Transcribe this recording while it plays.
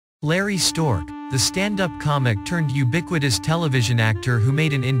Larry Storch, the stand-up comic turned ubiquitous television actor who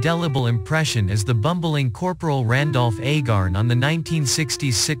made an indelible impression as the bumbling Corporal Randolph Agarn on the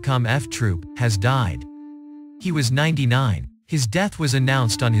 1960s sitcom F Troop, has died. He was 99. His death was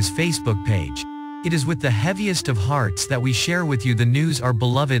announced on his Facebook page. It is with the heaviest of hearts that we share with you the news our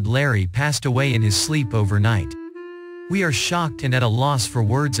beloved Larry passed away in his sleep overnight. We are shocked and at a loss for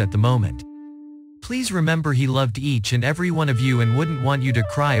words at the moment. Please remember he loved each and every one of you and wouldn't want you to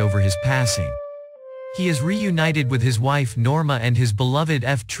cry over his passing. He is reunited with his wife Norma and his beloved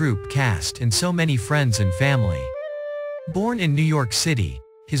F Troop cast and so many friends and family. Born in New York City,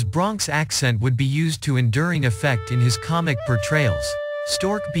 his Bronx accent would be used to enduring effect in his comic portrayals.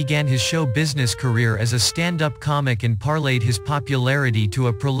 Storch began his show business career as a stand-up comic and parlayed his popularity to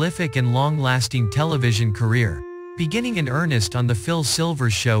a prolific and long-lasting television career, beginning in earnest on The Phil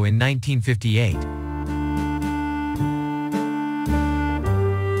Silvers Show in 1958.